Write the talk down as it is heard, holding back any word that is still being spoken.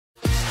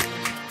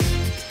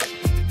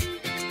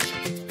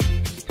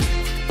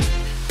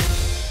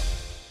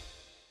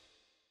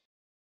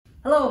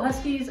Hello,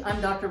 Huskies.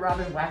 I'm Dr.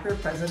 Robbyn Wacker,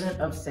 President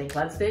of St.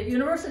 Cloud State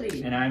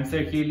University. And I'm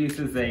Surkhel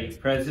Yousafzai,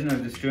 President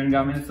of the Student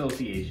Government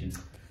Association.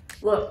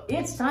 Look,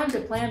 it's time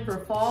to plan for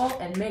fall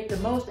and make the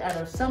most out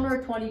of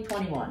summer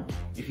 2021.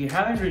 If you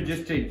haven't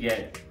registered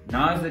yet,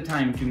 now is the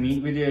time to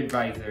meet with your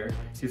advisor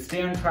to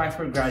stay on track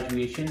for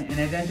graduation and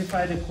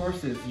identify the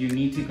courses you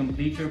need to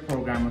complete your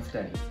program of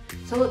study.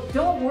 So look,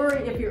 don't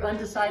worry if you're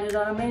undecided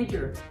on a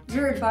major.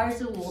 Your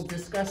advisor will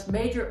discuss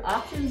major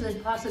options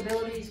and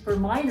possibilities for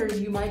minors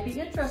you might be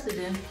interested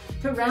in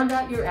to round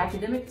out your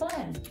academic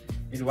plan.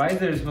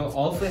 Advisors will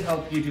also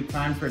help you to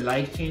plan for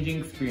life-changing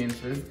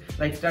experiences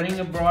like studying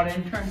abroad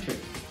and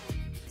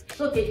internships.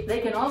 Look, they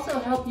can also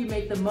help you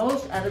make the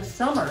most out of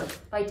summer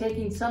by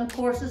taking some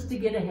courses to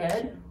get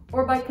ahead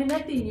or by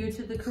connecting you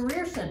to the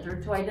Career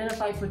Center to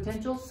identify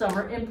potential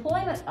summer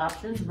employment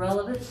options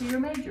relevant to your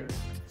major.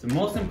 So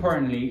most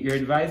importantly, your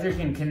advisor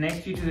can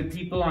connect you to the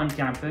people on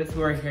campus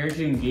who are here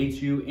to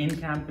engage you in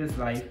campus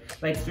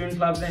life, like student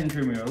clubs and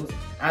intramurals,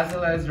 as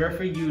well as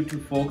refer you to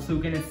folks who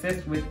can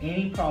assist with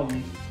any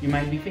problems you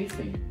might be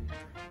facing.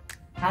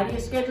 How do you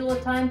schedule a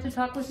time to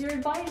talk with your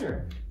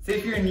advisor? So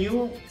if you're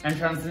new and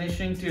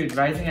transitioning to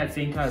advising at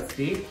St. Cloud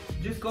State,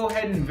 just go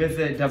ahead and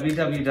visit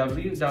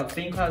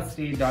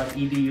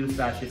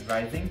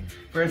www.stcloudstate.edu/advising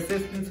for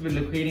assistance with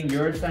locating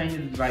your assigned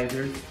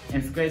advisors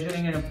and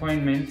scheduling an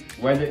appointment,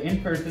 whether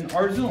in person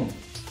or Zoom.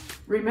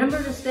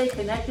 Remember to stay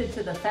connected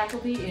to the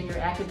faculty in your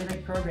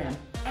academic program.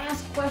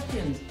 Ask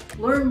questions,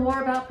 learn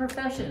more about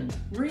professions,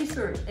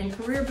 research, and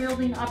career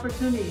building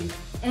opportunities,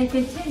 and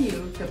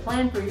continue to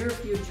plan for your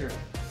future.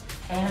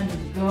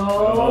 And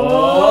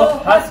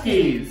go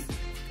Huskies!